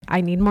I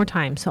need more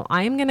time. So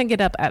I am going to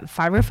get up at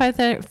 5 or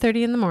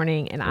 5:30 in the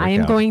morning, and I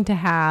am going to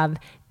have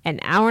an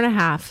hour and a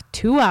half,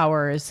 2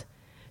 hours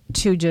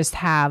to just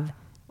have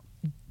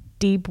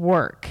deep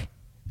work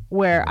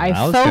where I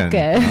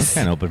focus. I was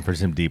kind of open for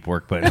some deep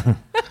work, but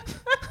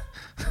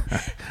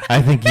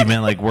I think you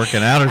meant like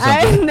working out or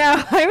something.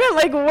 I meant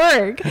like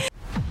work.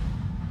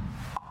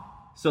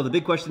 So the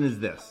big question is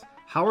this.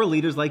 How are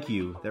leaders like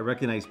you that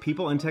recognize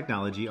people and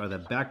technology are the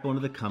backbone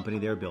of the company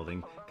they're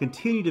building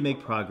continue to make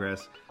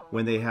progress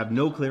when they have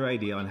no clear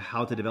idea on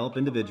how to develop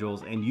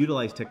individuals and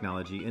utilize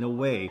technology in a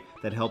way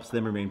that helps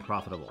them remain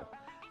profitable?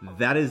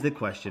 That is the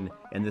question,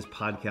 and this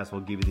podcast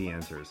will give you the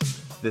answers.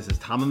 This is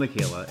Tom and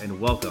Michaela, and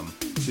welcome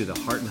to the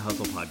Heart and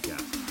Hustle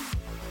Podcast.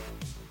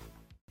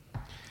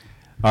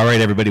 All right,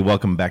 everybody,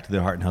 welcome back to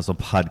the Heart and Hustle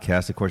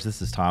Podcast. Of course, this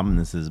is Tom, and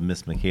this is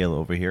Miss Michaela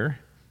over here.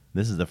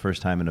 This is the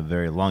first time in a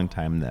very long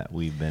time that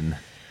we've been...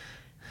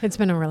 It's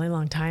been a really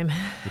long time.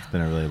 It's been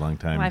a really long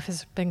time. Life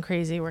has been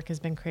crazy. Work has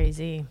been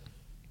crazy.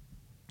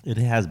 It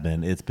has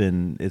been. It's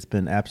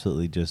been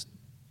absolutely just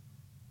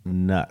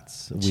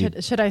nuts.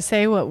 Should I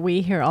say what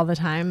we hear all the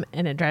time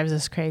and it drives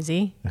us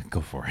crazy?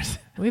 Go for it.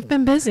 We've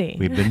been busy.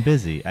 We've been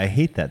busy. I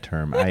hate that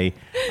term. I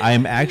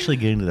am actually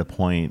getting to the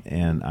point,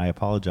 and I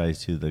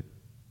apologize to the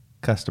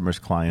customers,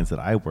 clients that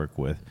I work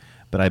with,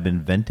 but I've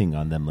been venting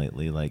on them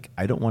lately. Like,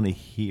 I don't want to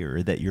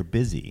hear that you're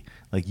busy.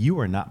 Like, you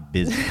are not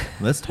busy.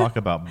 Let's talk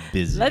about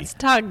busy. Let's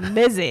talk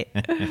busy.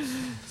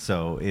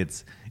 So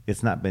it's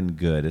not been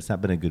good. It's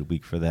not been a good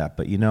week for that.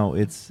 But, you know,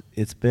 it's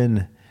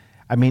been,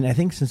 I mean, I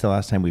think since the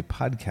last time we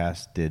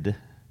podcasted,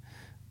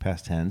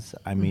 past tense,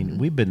 I mean,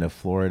 we've been to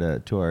Florida,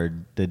 to our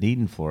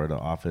Dunedin, Florida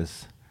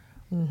office,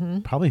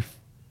 probably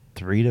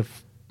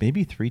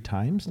maybe three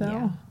times now.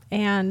 Yeah.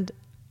 And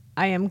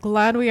I am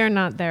glad we are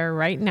not there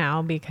right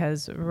now,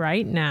 because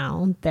right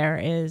now there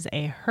is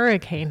a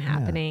hurricane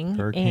happening.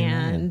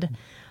 Hurricane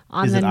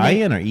on is the it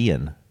Ian or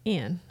Ian?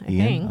 Ian, I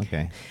Ian? think.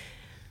 Okay.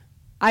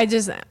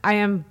 I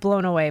am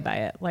blown away by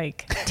it.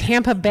 Like,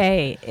 Tampa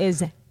Bay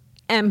is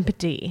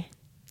empty.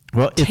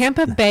 Well,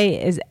 Tampa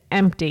Bay is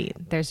empty.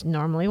 There's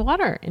normally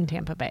water in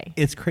Tampa Bay.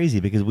 It's crazy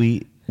because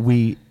we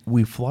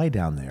fly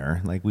down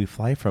there. Like, we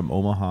fly from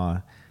Omaha,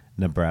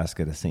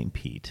 Nebraska to St.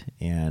 Pete,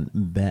 and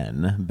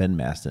Ben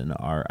Maston,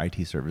 our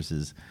IT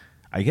services,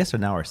 I guess are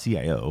now our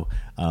CIO.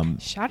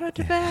 Shout out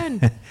to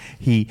Ben.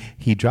 He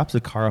drops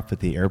a car off at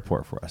the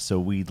airport for us. So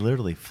we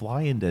literally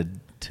fly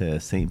into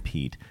St.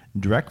 Pete,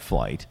 direct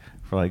flight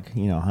for like,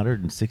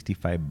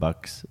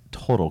 $165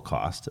 total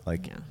cost.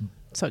 Like, Yeah.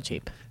 So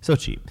cheap. so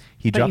cheap.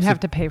 But you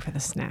have to pay for the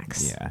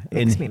snacks. Yeah.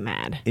 Makes me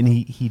mad. And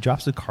he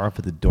drops the car off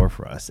at the door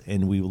for us,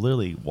 and we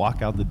literally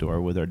walk out the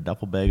door with our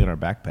duffel bag and our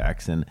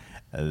backpacks, and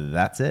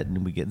that's it.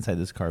 And we get inside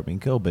this car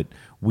and go. But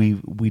we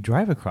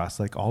drive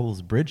across like all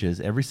those bridges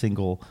every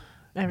single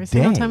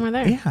time we're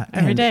there. Yeah.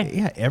 Every day.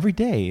 Yeah, every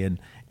day. And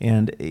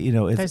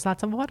there's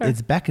lots of water.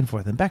 It's back and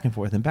forth and back and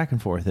forth and back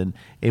and forth. And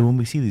when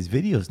we see these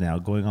videos now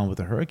going on with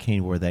the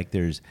hurricane where like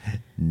there's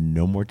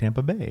no more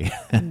Tampa Bay.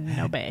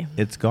 No bay.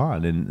 It's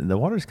gone, and the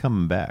water's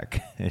coming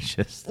back. It's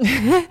just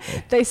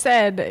They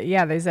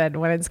said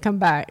when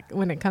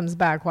it comes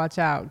back, watch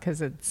out,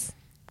 because it's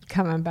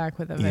coming back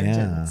with a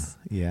vengeance.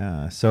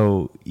 Yeah.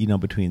 So,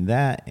 between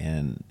that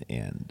and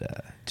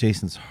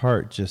Jason's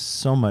heart, just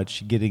so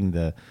much getting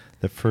the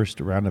first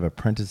round of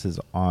apprentices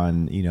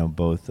on,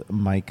 both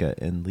Micah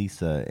and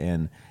Lisa,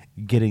 and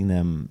getting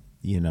them,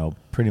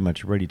 pretty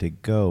much ready to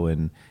go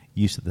and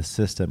used to the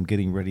system,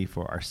 getting ready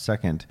for our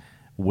second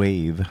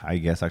wave. I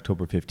guess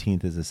October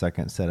 15th is the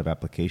second set of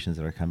applications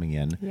that are coming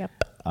in. Yep.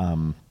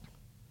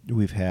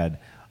 We've had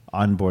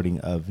onboarding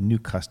of new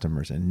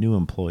customers and new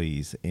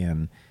employees,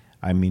 and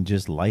I mean,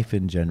 just life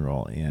in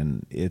general.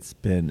 And it's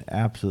been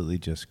absolutely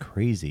just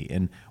crazy.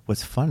 And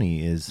what's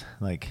funny is,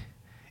 like,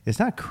 it's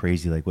not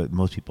crazy like what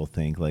most people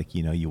think. Like,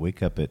 you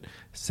wake up at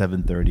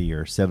 7:30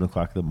 or 7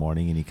 o'clock in the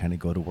morning, and you kind of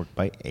go to work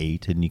by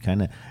 8, and you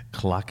kind of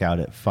clock out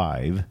at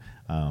 5.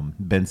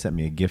 Ben sent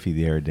me a Giphy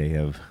the other day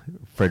of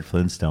Fred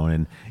Flintstone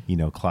and,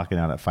 clocking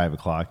out at 5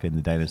 o'clock, and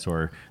the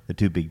dinosaur, the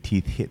two big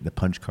teeth hitting the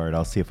punch card.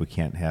 I'll see if we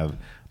can't have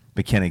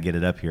McKenna get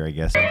it up here, I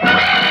guess.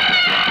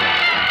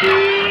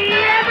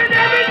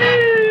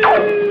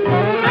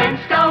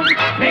 Flintstones,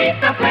 meet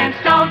the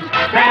Flintstones,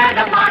 they're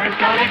the modern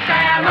Stone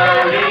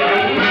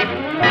family.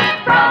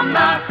 From the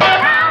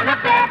town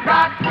of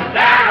Bedrock,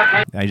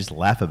 I just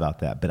laugh about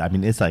that, but I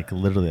mean, it's like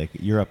literally like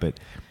you're up at,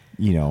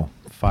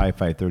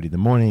 5:30 in the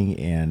morning,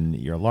 and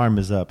your alarm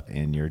is up,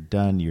 and you're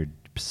done. You're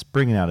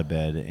springing out of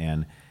bed,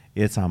 and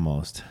it's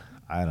almost,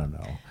 I don't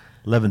know,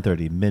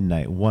 11:30,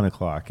 midnight, 1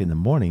 o'clock in the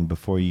morning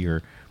before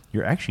you're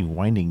actually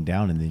winding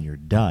down, and then you're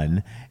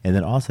done, and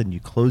then all of a sudden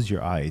you close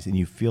your eyes, and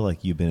you feel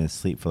like you've been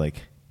asleep for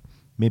like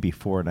maybe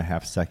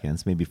 4.5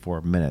 seconds, maybe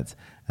 4 minutes,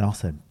 and all of a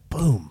sudden,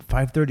 boom,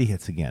 5:30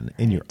 hits again,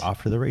 and you're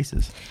off to the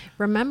races.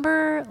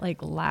 Remember,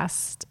 like,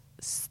 last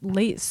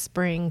late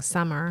spring,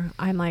 summer,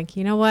 I'm like,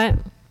 you know what?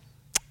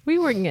 We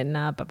were getting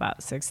up about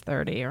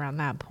 6:30 around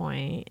that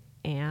point,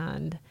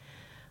 and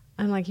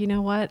I'm like, you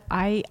know what?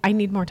 I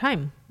need more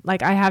time.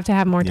 Like I have to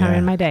have more time Yeah.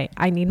 in my day.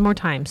 I need more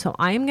time. So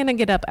I am going to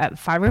get up at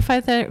 5 or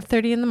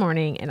 5:30 in the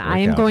morning, and I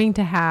am out. going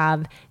to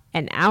have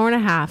an hour and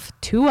a half,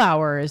 2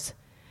 hours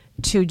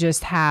to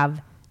just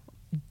have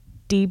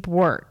deep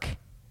work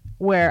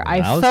where I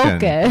I was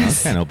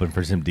focus. kind of open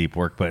for some deep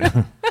work, but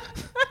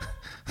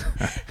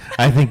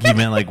I think you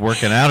meant like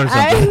working out or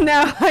I something.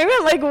 know. I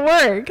meant like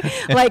work.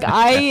 Like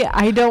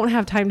I don't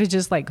have time to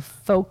just like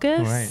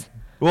focus Right.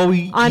 Well,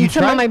 on you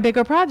some tried, of my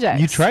bigger projects.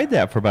 You tried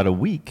that for about a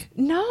week.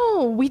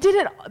 No, we did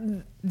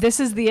it. This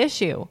is the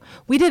issue.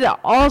 We did it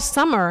all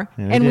summer,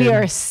 Yeah, we and we did.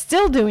 are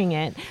still doing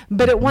it.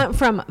 But it went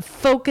from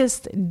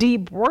focused,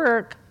 deep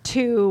work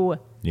to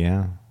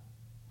Yeah.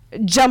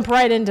 jump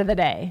right into the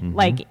day, Mm-hmm.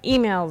 like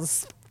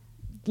emails,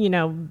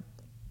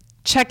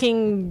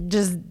 checking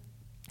just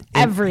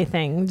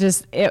everything.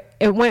 Just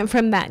it went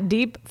from that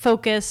deep,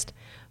 focused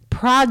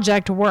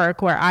project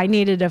work where I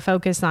needed to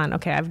focus on,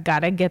 okay, I've got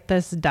to get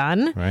this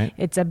done. Right.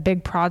 It's a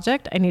big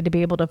project. I need to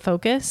be able to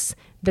focus.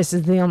 This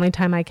is the only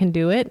time I can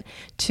do it.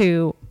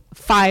 To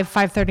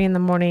 5:30 in the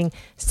morning,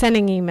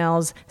 sending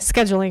emails,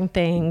 scheduling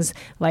things,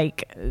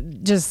 like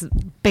just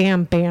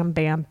bam, bam,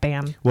 bam,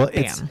 bam. Well,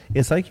 bam.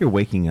 it's like you're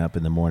waking up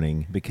in the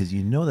morning because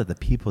you know that the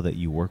people that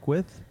you work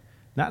with,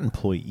 not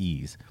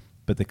employees,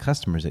 but the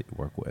customers that you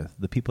work with,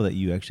 the people that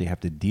you actually have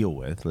to deal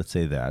with, let's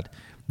say that,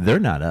 they're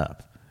not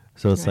up.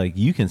 So it's Right. like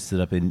you can sit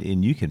up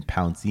and you can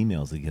pounce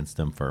emails against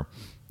them for,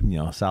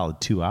 a solid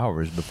 2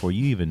 hours before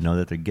you even know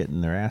that they're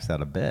getting their ass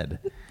out of bed.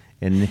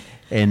 And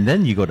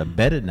then you go to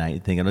bed at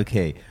night thinking,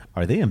 okay,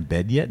 are they in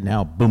bed yet?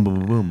 Now, boom, boom,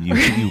 boom, boom,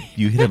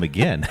 you hit them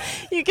again.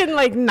 You can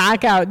like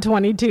knock out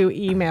 22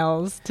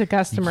 emails to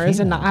customers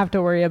and not can. have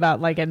to worry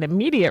about like an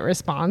immediate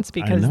response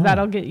because know.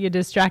 that'll get you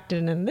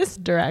distracted in this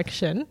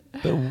direction.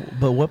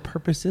 But what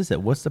purpose is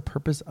it? What's the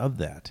purpose of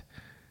that?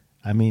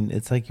 I mean,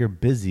 it's like you're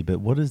busy, but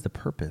what is the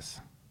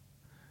purpose?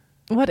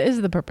 What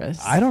is the purpose?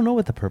 I don't know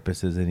what the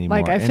purpose is anymore.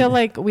 Like, I And- feel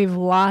like we've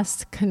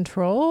lost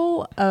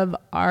control of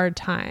our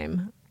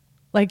time.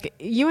 Like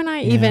you and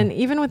I,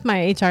 even with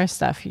my HR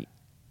stuff,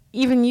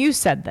 even you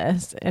said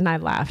this and I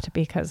laughed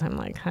because I'm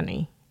like,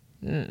 honey,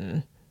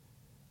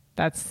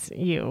 that's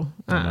you.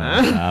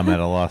 I'm at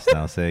a loss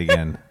now. Say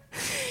again.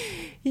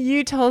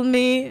 You told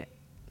me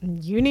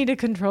you need to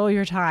control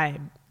your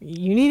time.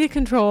 You need to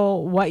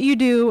control what you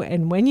do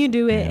and when you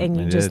do it. Yeah, and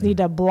you I just did. need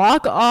to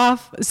block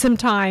off some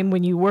time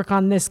when you work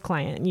on this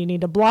client. You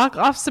need to block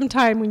off some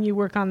time when you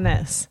work on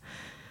this.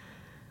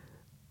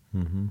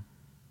 Mm-hmm.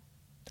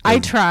 I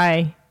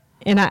try,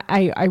 and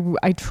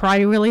I try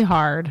really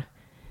hard,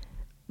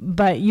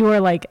 but you are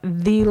like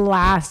the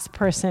last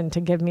person to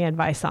give me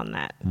advice on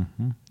that.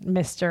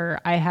 Mr.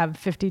 I have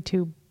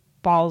 52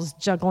 balls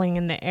juggling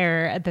in the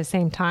air at the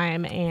same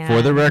time. And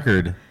For the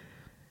record,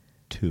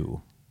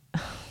 2.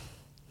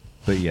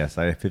 But yes,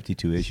 I have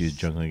 52 issues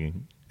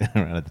juggling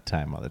around at the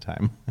time, all the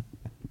time.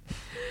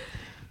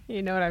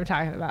 you know what I'm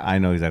talking about. I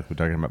know exactly what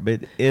you're talking about.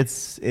 But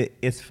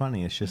it's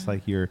funny. It's just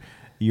like you're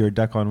a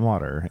duck on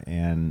water,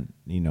 and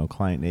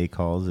client A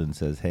calls and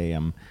says, "Hey,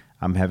 I'm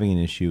having an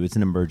issue. It's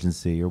an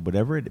emergency or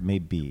whatever it may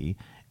be,"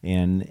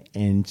 and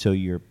so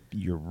you're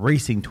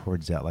racing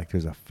towards that like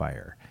there's a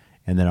fire,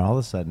 and then all of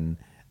a sudden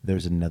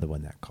there's another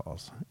one that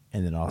calls,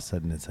 and then all of a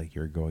sudden it's like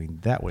you're going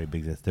that way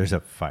because there's a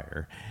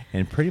fire,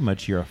 and pretty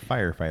much you're a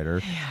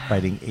firefighter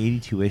fighting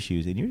 82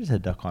 issues, and you're just a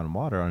duck on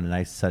water on a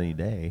nice sunny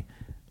day,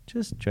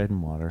 just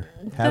treading water,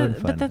 having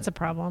fun. But that's a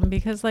problem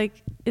because,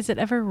 like, is it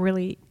ever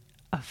really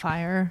a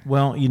fire?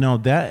 Well,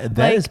 that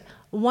Like, is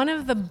one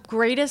of the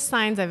greatest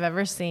signs I've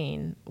ever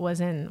seen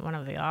was in one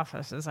of the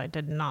offices I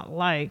did not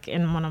like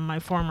in one of my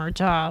former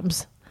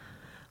jobs.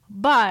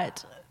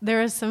 But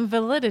there is some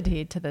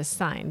validity to this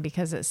sign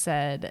because it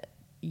said,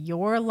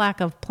 your lack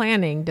of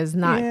planning does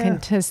not Yeah.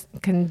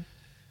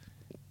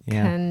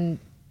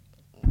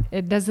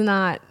 it does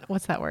not,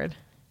 what's that word?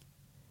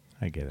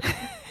 I get it.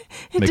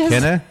 It does-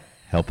 McKenna,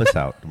 help us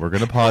out. We're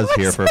going to pause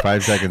here for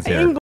 5 seconds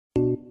here.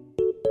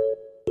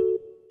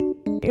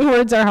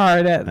 Words are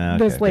hard at Okay,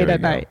 this late there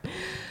at we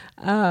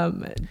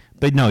night.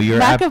 But no, you're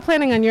Lack of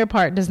planning on your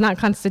part does not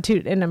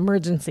constitute an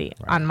emergency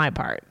on my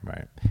part.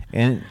 right.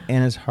 And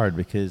it's hard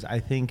because I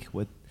think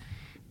what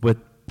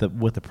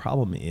the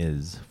problem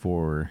is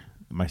for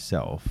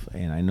myself,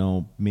 and I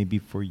know maybe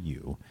for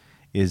you,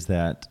 is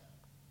that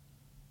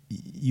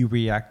you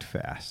react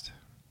fast.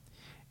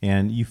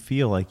 And you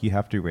feel like you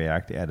have to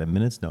react at a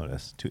minute's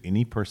notice to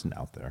any person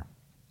out there.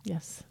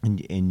 Yes.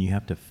 And you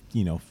have to,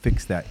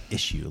 fix that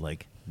issue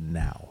like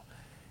now.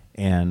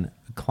 And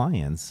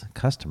clients,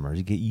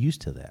 customers get used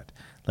to that.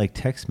 Like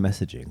text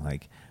messaging.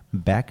 Like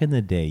back in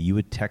the day, you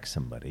would text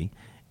somebody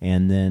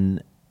and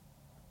then,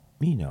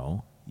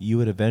 you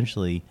would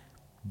eventually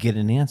get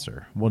an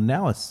answer. Well,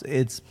 now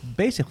it's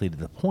basically to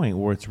the point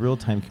where it's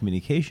real-time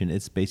communication.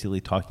 It's basically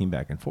talking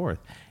back and forth.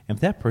 And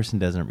if that person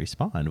doesn't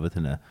respond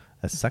within a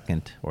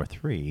second or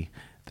 3,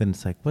 then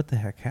it's like, what the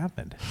heck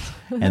happened?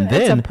 And It's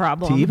a then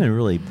problem. to even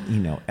really,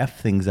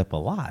 F things up a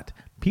lot,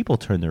 people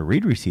turn their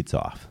read receipts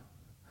off.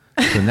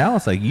 So now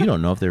it's like you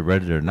don't know if they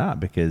read it or not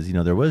because, you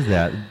know, there was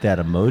that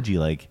emoji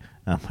like,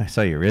 I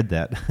saw you read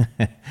that,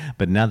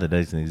 but now that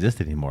doesn't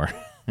exist anymore.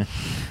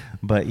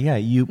 But yeah,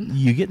 you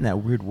get in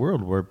that weird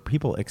world where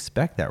people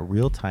expect that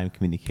real-time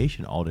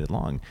communication all day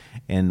long.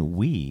 And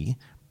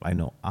I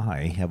know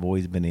I have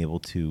always been able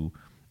to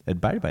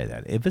abide by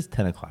that. If it's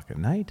 10 o'clock at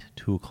night,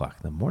 2 o'clock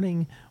in the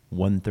morning,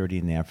 1:30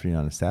 in the afternoon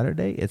on a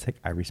Saturday, it's like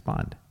I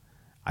respond.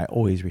 I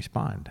always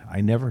respond.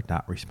 I never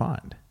not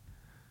respond.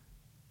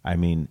 I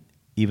mean,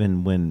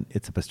 even when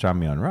it's a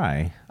pastrami on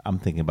rye, I'm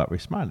thinking about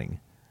responding.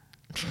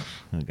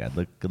 Oh God,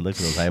 look at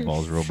those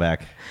eyeballs roll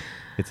back.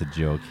 It's a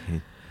joke.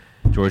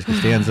 George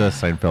Costanza,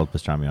 Seinfeld,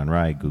 pastrami on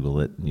rye. Google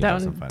it.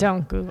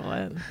 Don't Google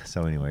it.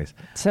 So, anyways,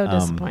 so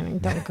disappointing.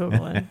 Don't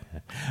Google it.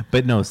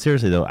 But no,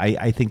 seriously though,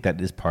 I think that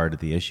is part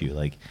of the issue.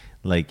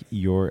 Like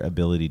your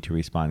ability to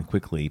respond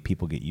quickly,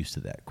 people get used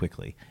to that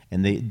quickly,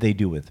 and they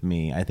do with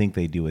me. I think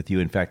they do with you.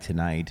 In fact,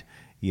 tonight,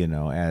 you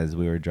know, as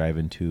we were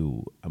driving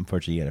to,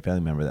 unfortunately, you had a family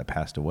member that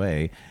passed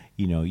away.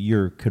 You know,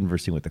 you're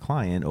conversing with the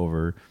client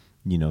over,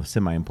 you know,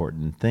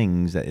 semi-important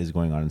things that is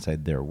going on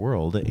inside their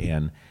world,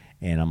 and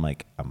I'm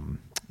like,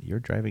 you're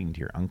driving to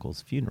your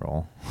uncle's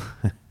funeral.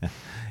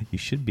 You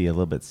should be a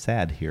little bit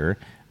sad here,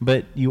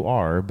 but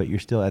you're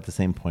still at the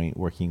same point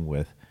working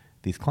with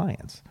these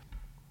clients.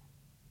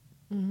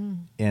 Mm-hmm.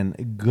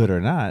 And good or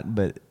not,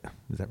 but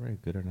is that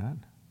right? Good or not?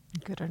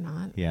 Good or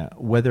not? Yeah.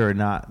 Whether or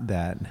not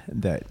that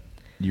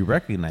you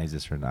recognize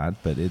this or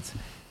not, but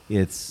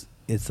it's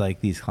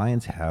like these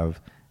clients have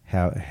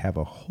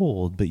a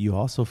hold, but you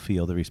also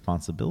feel the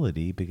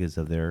responsibility because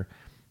of their,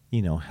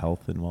 you know,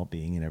 health and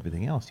well-being and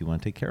everything else. You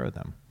want to take care of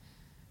them.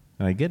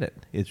 And I get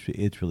it.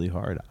 It's really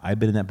hard. I've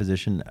been in that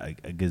position a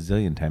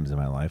gazillion times in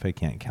my life. I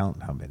can't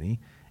count how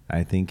many.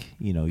 I think,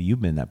 you know, you've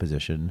been in that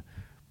position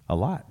a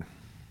lot.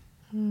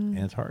 And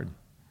it's hard.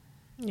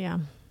 Yeah.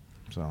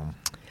 So I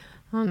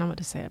don't know what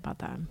to say about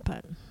that,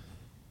 but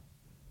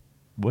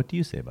what do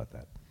you say about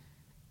that?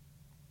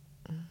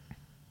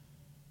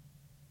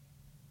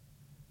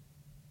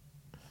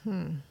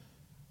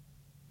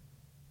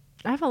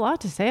 I have a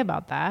lot to say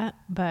about that,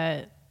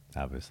 but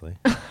Obviously.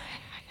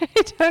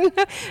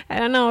 I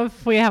don't know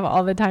if we have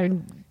all the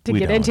time to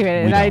get into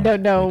it, and I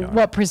don't know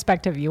what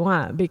perspective you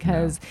want,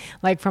 because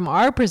like from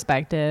our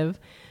perspective,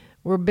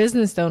 we're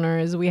business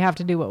owners. We have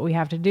to do what we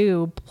have to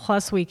do.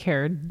 Plus we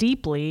care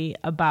deeply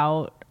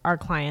about our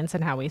clients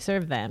and how we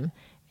serve them.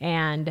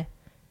 And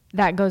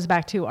that goes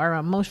back to our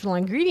emotional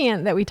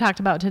ingredient that we talked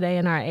about today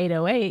in our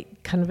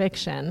 808,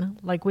 conviction.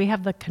 Like we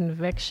have the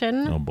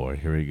conviction. Oh boy,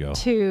 here we go.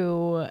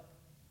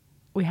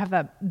 We have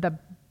the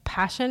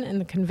passion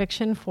and the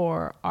conviction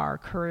for our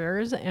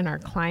careers and our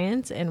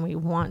clients, and we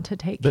want to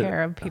take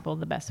care of people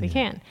the best we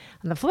can.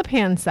 On the flip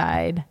hand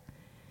side,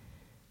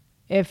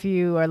 if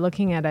you are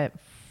looking at it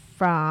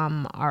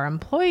from our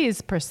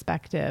employees'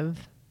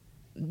 perspective,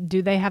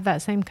 do they have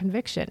that same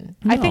conviction?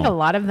 No. I think a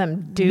lot of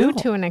them do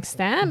to an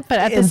extent, but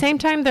at the same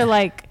time, they're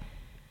like,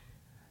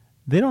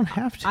 they don't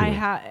have to.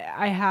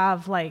 I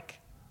have like,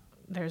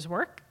 there's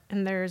work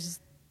and there's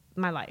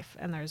my life,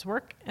 and there's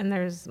work and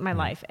there's my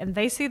life. And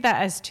they see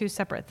that as two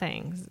separate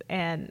things.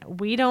 And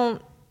we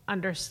don't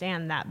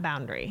understand that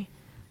boundary.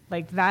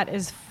 Like that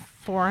is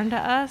foreign to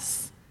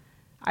us.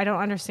 I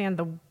don't understand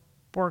the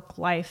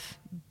work-life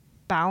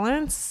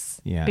balance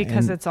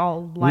because it's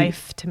all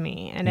life to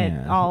me, and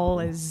it all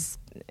is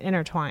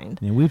intertwined.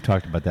 And we've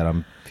talked about that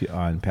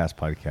on past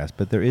podcasts,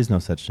 but there is no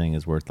such thing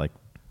as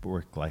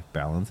work-life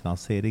balance. And I'll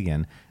say it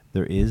again.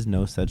 There is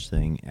no such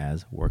thing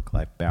as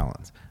work-life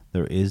balance.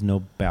 There is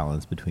no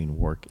balance between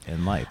work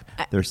and life.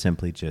 There's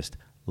simply just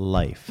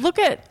life. Look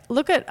at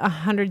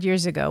 100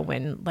 years ago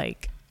when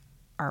like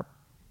our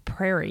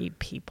prairie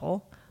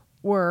people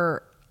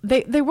were,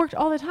 they worked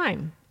all the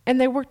time, and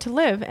they worked to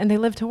live and they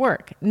lived to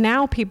work.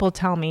 Now people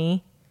tell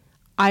me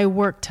I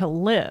work to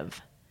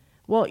live.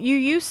 Well, you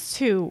used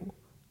to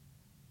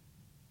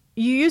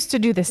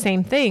do the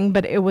same thing,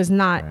 but it was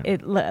not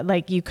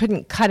like you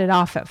couldn't cut it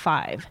off at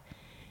 5.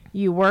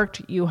 You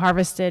worked, you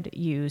harvested,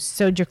 you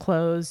sewed your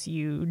clothes,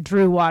 you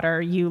drew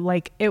water,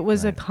 it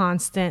was a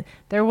constant.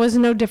 There was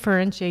no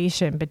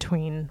differentiation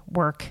between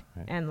work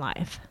and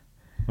life.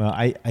 Well,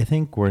 I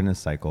think we're in a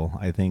cycle.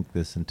 I think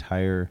this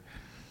entire,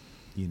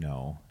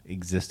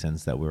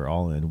 existence that we're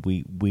all in,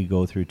 we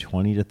go through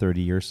 20 to 30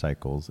 year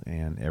cycles,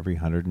 and every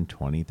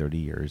 120, 30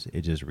 years,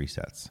 it just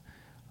resets.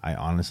 I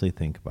honestly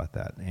think about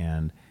that.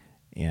 And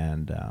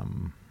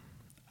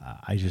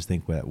I just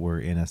think that we're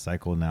in a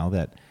cycle now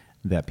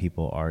that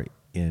people are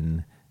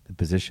in the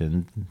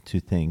position to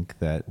think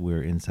that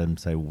we're in some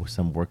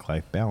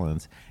work-life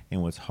balance.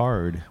 And what's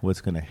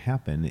going to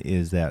happen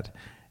is that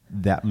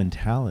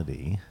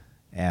mentality,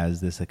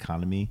 as this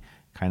economy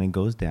kind of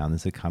goes down,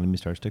 this economy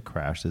starts to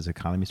crash, this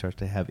economy starts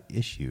to have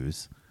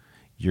issues,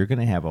 you're going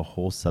to have a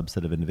whole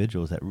subset of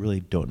individuals that really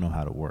don't know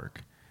how to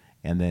work.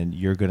 And then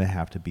you're going to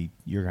have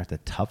to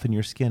toughen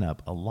your skin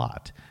up a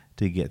lot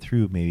to get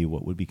through maybe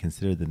what would be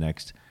considered the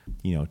next,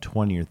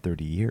 20 or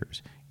 30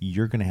 years.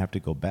 you're going to have to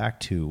go back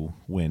to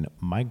when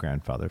my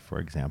grandfather, for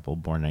example,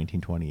 born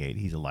 1928,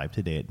 he's alive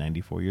today at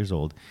 94 years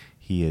old.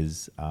 He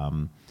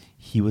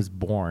was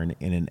born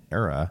in an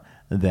era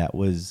that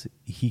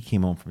he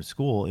came home from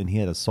school and he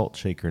had a salt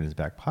shaker in his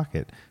back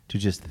pocket to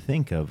just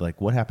think of like,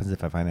 what happens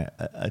if I find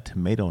a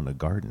tomato in a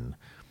garden,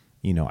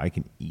 I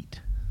can eat.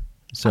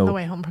 So on the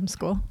way home from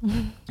school.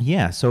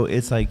 Yeah. So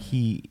it's like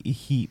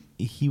he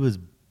was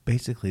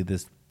basically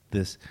this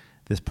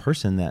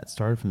person that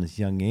started from this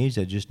young age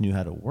that just knew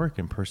how to work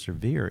and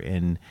persevere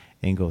and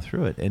go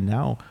through it. And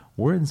now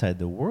we're inside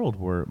the world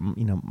where,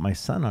 my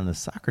son on his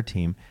soccer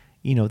team,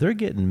 they're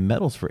getting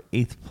medals for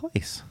 8th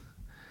place.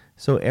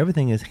 So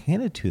everything is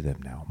handed to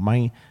them now.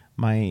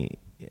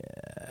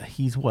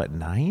 He's what,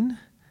 9?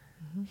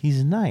 Mm-hmm.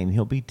 He's 9.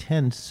 He'll be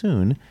 10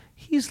 soon.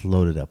 He's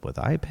loaded up with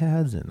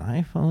iPads and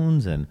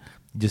iPhones and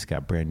just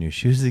got brand new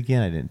shoes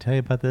again. I didn't tell you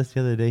about this the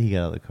other day. He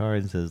got out of the car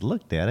and says,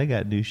 "Look, Dad, I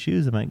got new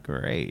shoes." I'm like,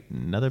 "Great,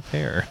 another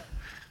pair."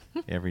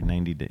 every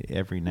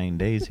 9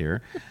 days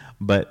here.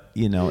 But,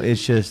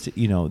 it's just,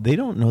 they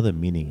don't know the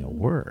meaning of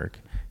work.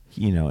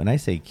 And I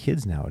say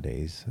kids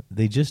nowadays,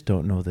 they just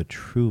don't know the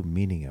true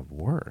meaning of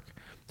work.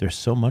 There's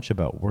so much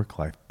about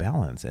work-life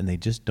balance, and they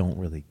just don't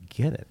really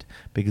get it.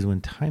 Because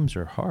when times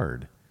are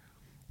hard,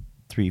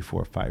 3,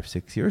 4, 5,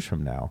 6 years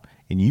from now,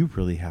 and you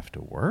really have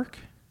to work,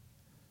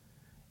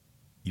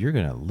 you're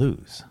going to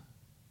lose.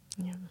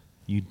 Yeah.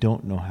 You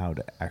don't know how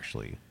to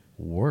actually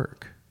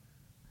work.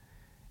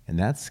 And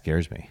that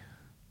scares me.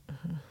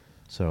 Mm-hmm.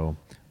 So,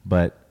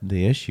 but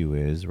the issue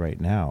is right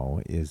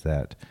now is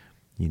that,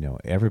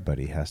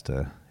 everybody has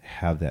to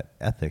have that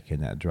ethic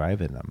and that drive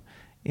in them.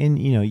 And,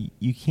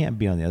 you can't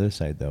be on the other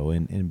side though,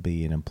 and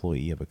be an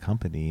employee of a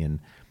company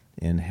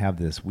and have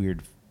this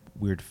weird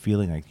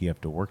feeling like you have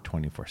to work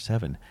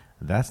 24/7.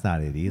 That's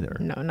not it either.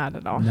 No, not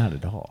at all. Not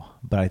at all.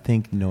 But I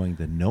think knowing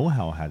the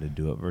know-how how to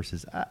do it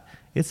versus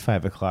it's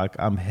 5:00,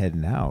 I'm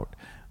heading out,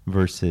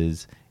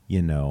 versus,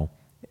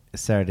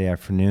 Saturday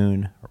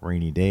afternoon,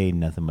 rainy day,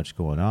 nothing much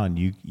going on.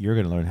 You're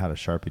going to learn how to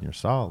sharpen your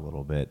saw a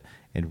little bit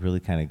and really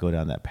kind of go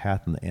down that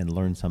path and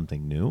learn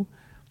something new.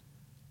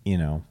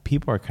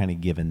 People are kind of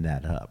giving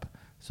that up.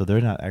 So they're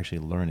not actually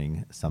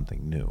learning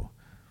something new.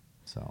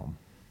 So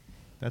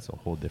that's a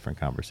whole different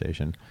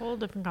conversation.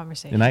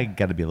 And I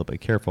got to be a little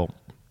bit careful,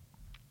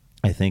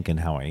 I think, in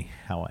how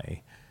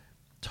I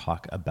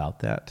talk about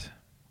that.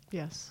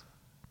 Yes.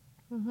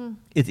 Mm-hmm.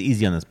 It's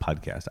easy on this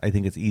podcast. I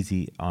think it's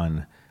easy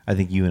I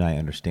think you and I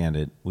understand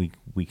it. We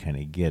kind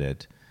of get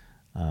it.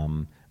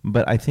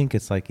 But I think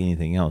it's like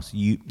anything else.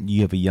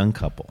 You have a young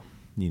couple,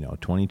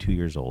 22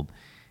 years old.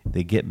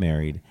 They get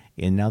married,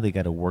 and now they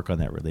got to work on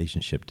that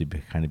relationship to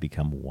kind of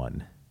become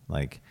one.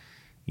 Like,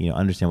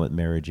 understand what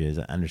marriage is.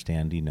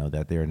 Understand,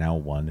 that they're now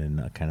one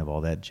and kind of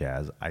all that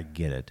jazz. I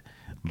get it.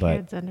 But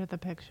kids enter the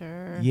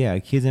picture. Yeah,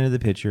 kids enter the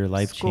picture.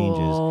 Life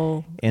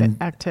School, changes.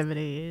 And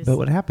activities. But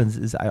what happens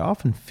is I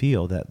often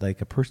feel that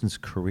like a person's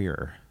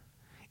career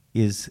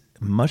is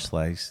much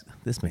like,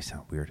 this may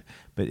sound weird,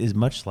 but is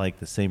much like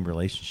the same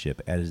relationship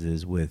as it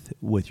is with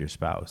your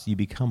spouse. You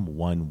become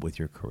one with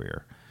your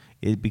career.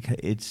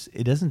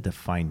 It doesn't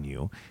define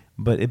you,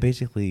 but it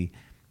basically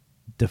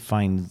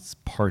defines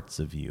parts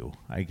of you,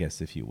 I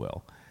guess, if you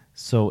will.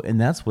 So, and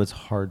that's what's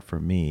hard for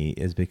me,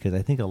 is because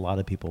I think a lot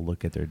of people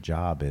look at their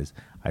job as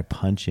I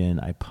punch in,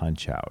 I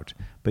punch out,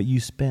 but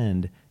you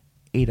spend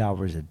 8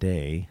 hours a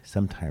day,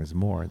 sometimes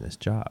more, in this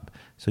job.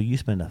 So you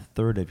spend a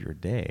third of your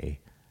day.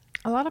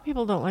 A lot of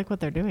people don't like what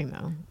they're doing,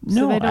 though.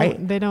 No, so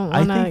they don't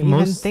want to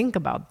even think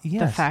about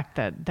the fact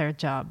that their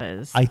job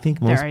is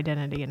their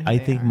identity and who I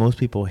they think are. most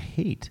people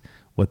hate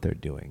what they're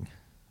doing.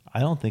 I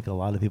don't think a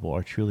lot of people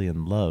are truly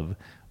in love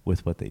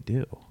with what they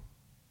do.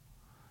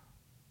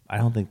 I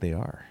don't think they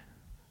are.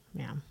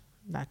 Yeah,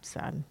 that's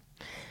sad.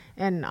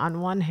 And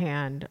on one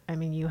hand, I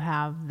mean, you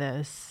have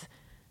this,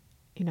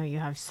 you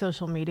have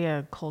social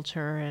media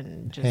culture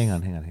and just... Hang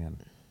on.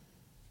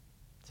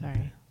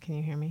 Sorry, can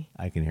you hear me?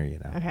 I can hear you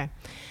now. Okay.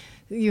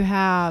 You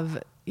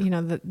have,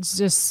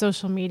 just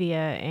social media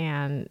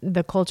and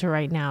the culture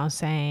right now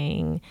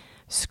saying,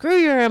 screw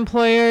your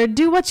employer,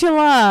 do what you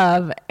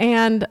love.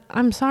 And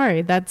I'm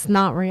sorry, that's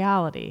not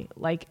reality.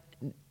 Like,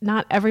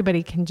 not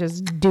everybody can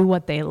just do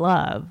what they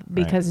love,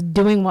 because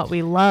doing what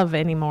we love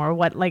anymore,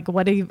 what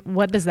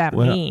does that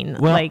mean?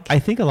 Well, I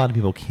think a lot of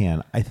people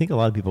can. I think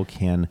some people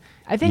can.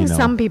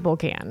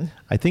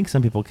 I think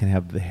some people can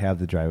have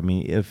the drive. I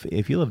mean,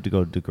 if you love to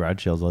go to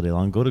garage sales all day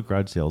long, go to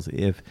garage sales.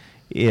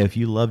 If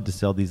you love to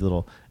sell these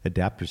little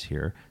adapters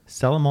here,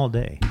 sell them all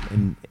day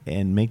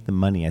and make the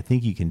money. I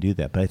think you can do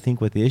that. But I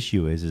think what the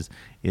issue is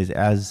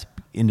as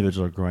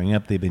individuals are growing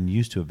up, they've been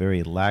used to a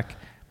very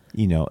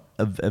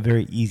a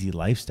very easy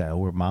lifestyle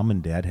where mom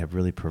and dad have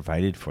really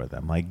provided for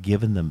them, like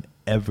given them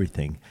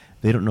everything.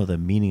 They don't know the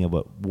meaning of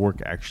what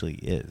work actually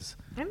is.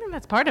 I think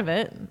that's part of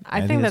it.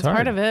 I think that's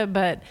part of it,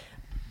 but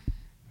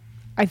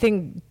I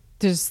think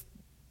just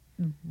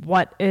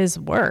what is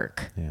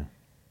work?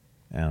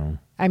 Yeah.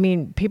 I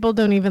mean, people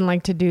don't even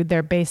like to do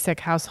their basic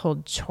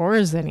household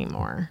chores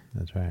anymore.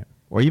 That's right.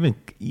 Or even,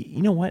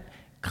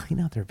 clean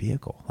out their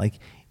vehicle. Like,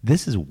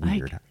 this is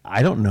weird.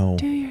 I don't know.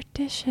 Do your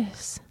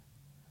dishes.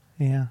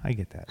 Yeah, I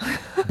get that.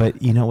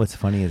 But you know what's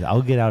funny is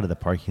I'll get out of the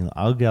parking lot,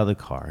 I'll get out of the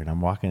car, and I'm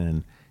walking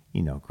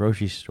in,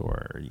 grocery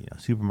store, or,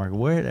 supermarket,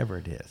 wherever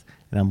it is,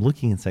 and I'm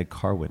looking inside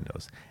car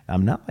windows. And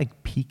I'm not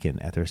like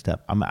peeking at their stuff.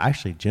 I'm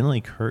actually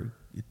genuinely,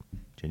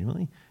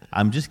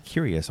 I'm just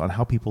curious on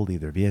how people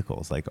leave their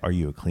vehicles. Like, are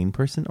you a clean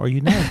person or are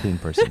you not a clean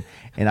person?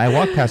 And I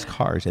walk past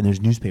cars and there's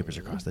newspapers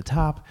across the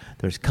top.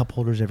 There's cup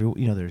holders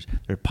everywhere. There's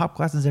pop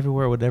glasses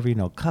everywhere, whatever,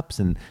 cups,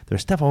 and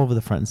there's stuff all over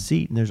the front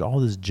seat, and there's all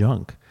this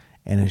junk.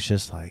 And it's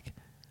just like,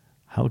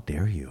 how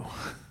dare you?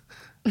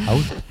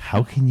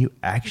 How can you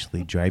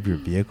actually drive your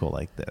vehicle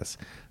like this?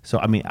 So,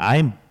 I mean,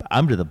 I'm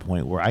to the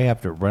point where I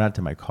have to run out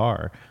to my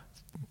car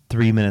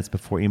 3 minutes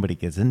before anybody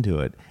gets into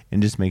it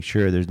and just make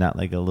sure there's not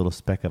like a little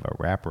speck of a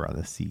wrapper on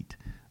the seat.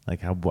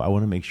 Like, I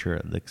want to make sure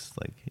it looks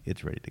like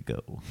it's ready to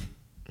go.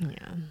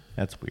 Yeah.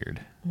 That's weird.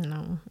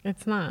 No,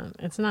 it's not.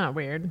 It's not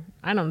weird.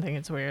 I don't think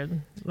it's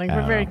weird. Like,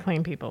 we're very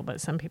clean people,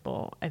 but some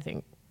people, I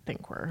think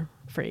we're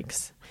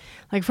freaks.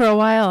 Like, for a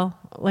while,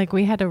 like,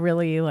 we had to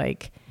really,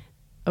 like,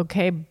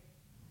 okay,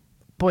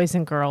 boys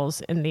and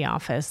girls in the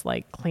office,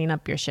 like, clean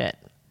up your shit.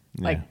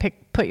 Yeah. Like,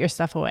 put your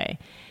stuff away.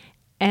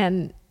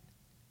 And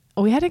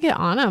we had to get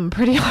on them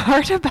pretty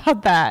hard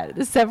about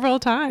that several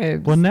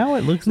times. Well, now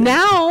it looks...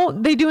 Now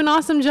they do an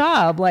awesome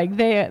job. Like,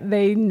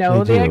 they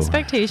know the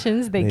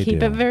expectations. They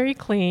keep it very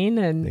clean.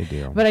 And they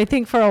do. But I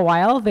think for a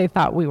while they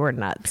thought we were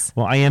nuts.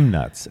 Well, I am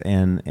nuts.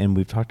 And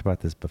we've talked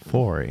about this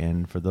before.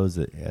 And for those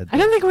that... I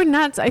don't think we're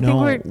nuts. I think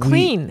we're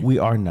clean. We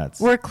are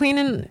nuts. We're clean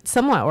and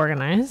somewhat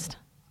organized.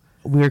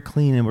 We're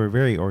clean and we're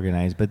very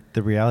organized. But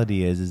the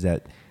reality is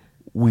that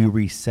we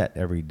reset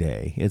every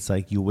day. It's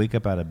like you wake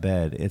up out of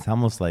bed. It's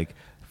almost like...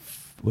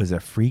 Was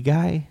it Free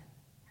Guy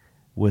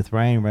with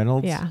Ryan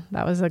Reynolds? Yeah,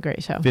 that was a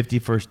great show. 50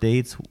 First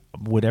Dates,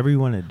 whatever you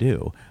want to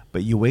do.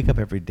 But you wake up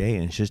every day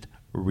and it's just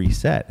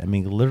reset. I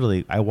mean,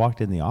 literally, I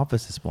walked in the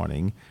office this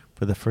morning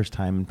for the first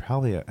time in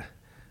probably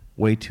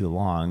way too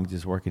long,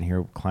 just working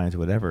here with clients,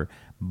 whatever.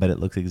 But it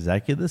looks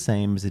exactly the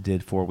same as it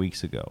did 4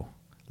 weeks ago.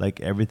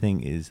 Like,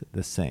 everything is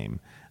the same.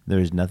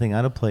 There's nothing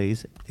out of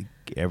place.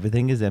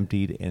 Everything is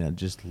emptied, and it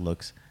just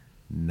looks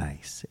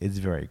nice. It's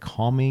very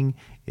calming.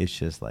 It's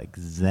just like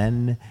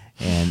zen,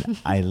 and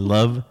I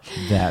love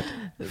that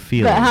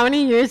feeling. But how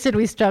many years did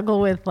we struggle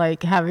with,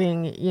 like,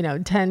 having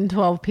 10,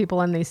 12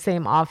 people in the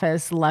same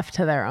office left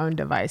to their own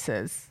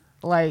devices?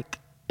 Like,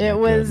 it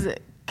was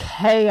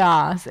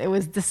chaos. It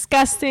was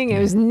disgusting. It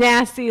was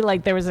nasty.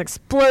 Like, there was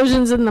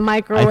explosions in the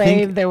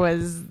microwave.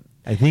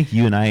 I think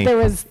you and I, there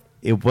was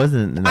it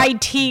wasn't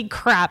IT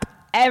crap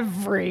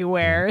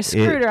everywhere,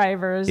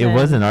 screwdrivers. It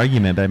was an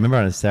argument, but I remember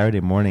on a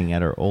Saturday morning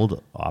at our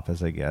old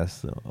office, I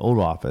guess, the old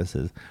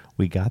offices,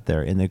 we got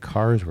there and the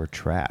cars were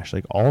trashed.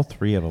 Like, all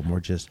three of them were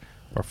just,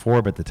 or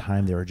four, but at the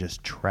time they were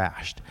just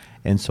trashed.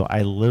 And so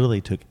I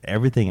literally took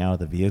everything out of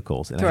the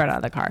vehicles and threw it out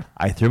of the car.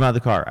 I threw them out of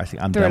the car. I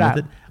think I'm done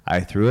with it. I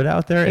threw it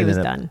out there. He and was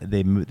then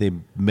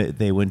done.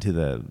 They went to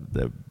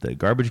the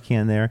garbage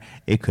can there.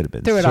 It could have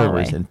been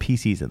servers and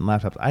PCs and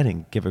laptops. I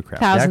didn't give a crap.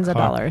 Thousands of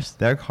dollars.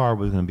 That car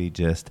was going to be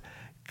just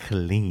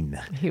clean.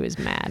 He was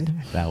mad.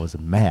 I was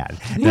mad.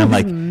 And I'm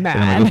like,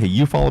 okay,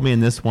 you follow me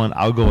in this one.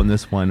 I'll go in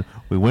this one.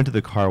 We went to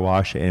the car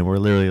wash, and we're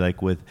literally like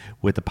with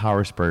the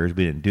power sprayers.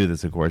 We didn't do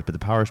this, of course, but the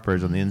power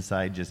sprayers on the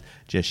inside, just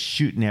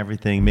shooting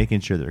everything, making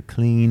sure they're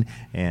clean.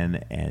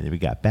 And we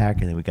got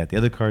back, and then we got the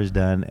other cars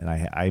done. And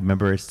I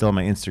remember it's still on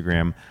my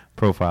Instagram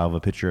profile of a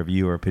picture of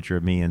you or a picture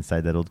of me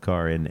inside that old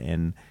car.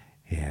 And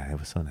yeah, it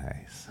was so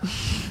nice.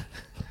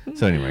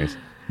 So anyways,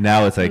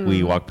 now it's like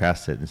we walk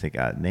past it and say,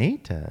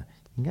 Nate,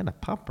 you got a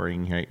pop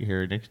ring right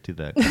here next to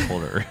the cup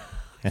holder.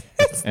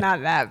 It's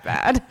not that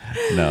bad.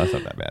 No, it's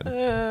not that bad. I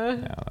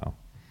don't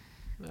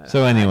know.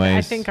 So anyways.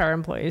 I think our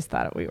employees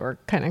thought we were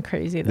kind of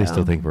crazy, though. They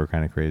still think we're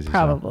kind of crazy.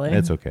 Probably. So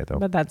it's okay, though.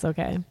 But that's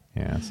okay.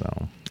 Yeah,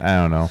 so I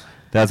don't know.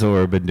 That's what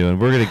we've been doing.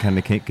 We're going to kind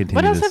of continue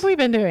What else have we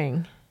been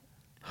doing?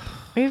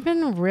 We've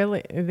been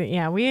really,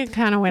 we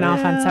kind of went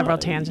off on several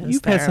tangents.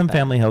 You've had some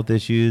family health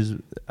issues.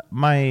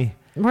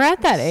 We're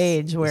at that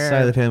age where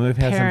side of the family, we've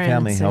had some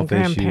family health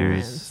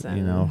issues.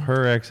 And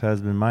her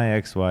ex-husband, my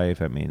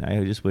ex-wife. I mean,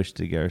 I just wish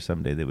together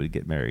someday they would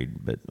get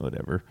married, but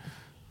whatever.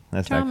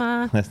 That's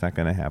drama. That's not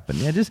going to happen.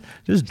 Yeah, just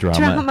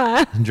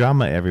drama,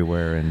 drama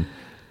everywhere, and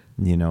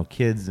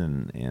kids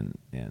and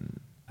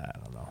I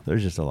don't know.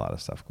 There's just a lot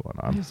of stuff going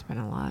on. There's been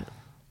a lot.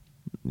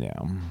 Yeah,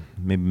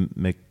 maybe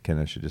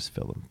McKenna should just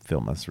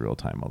film us real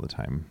time all the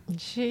time.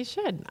 She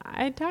should.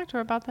 I talked to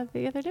her about that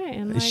the other day,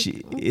 and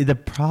the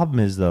problem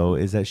is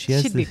that she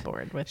has. She'd be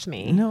bored with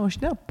me. No,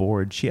 she's not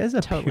bored. She has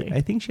totally.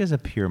 I think she has a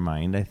pure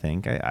mind.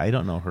 I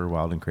don't know her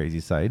wild and crazy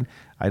side.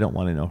 I don't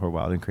want to know her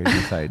wild and crazy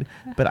side.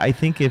 But I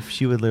think if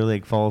she would literally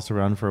follow us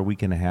around for a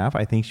week and a half,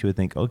 I think she would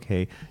think,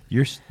 okay,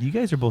 you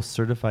guys are both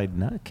certified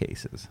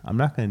nutcases. I'm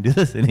not going to do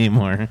this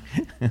anymore.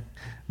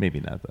 Maybe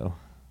not though.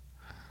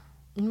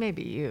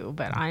 Maybe you,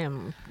 but I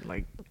am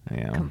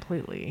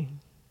completely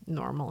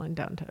normal and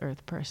down to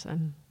earth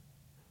person.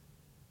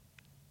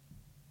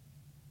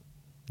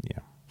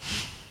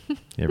 Yeah.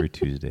 Every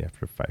Tuesday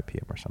after 5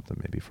 p.m. or something,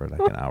 maybe for like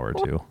an hour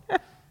or two.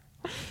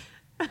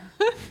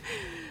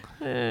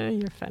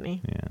 You're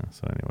funny. Yeah.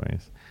 So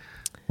anyways,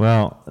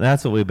 well,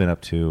 that's what we've been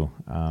up to.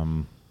 I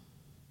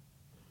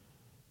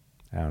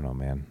don't know,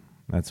 man.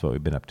 That's what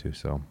we've been up to.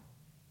 So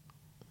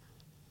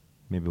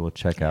maybe we'll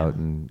check out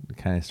and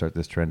kind of start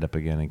this trend up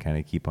again and kind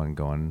of keep on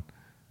going.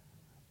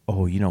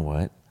 Oh, you know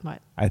what?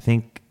 What? I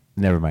think,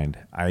 never mind.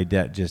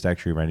 Just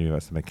actually reminded me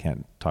about something I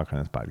can't talk on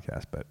this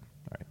podcast, but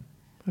all right.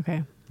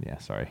 Okay. Yeah,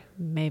 sorry.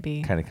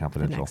 Maybe. Kind of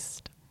confidential.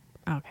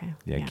 Okay.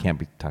 Yeah, it can't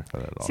be talked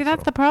about at all. See,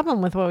 that's the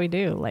problem with what we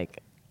do.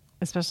 Like,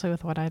 especially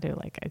with what I do.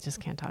 Like, I just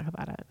can't talk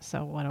about it.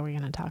 So what are we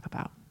going to talk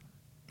about?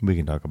 We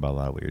can talk about a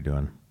lot of what you're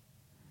doing.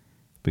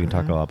 We can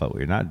talk a lot about what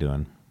you're not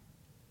doing.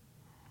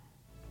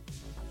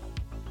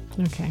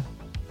 Okay.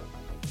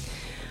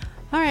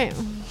 All right.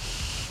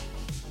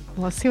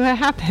 Let's see what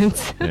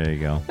happens. There you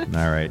go.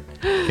 All right.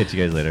 Catch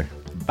you guys later.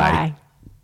 Bye. Bye.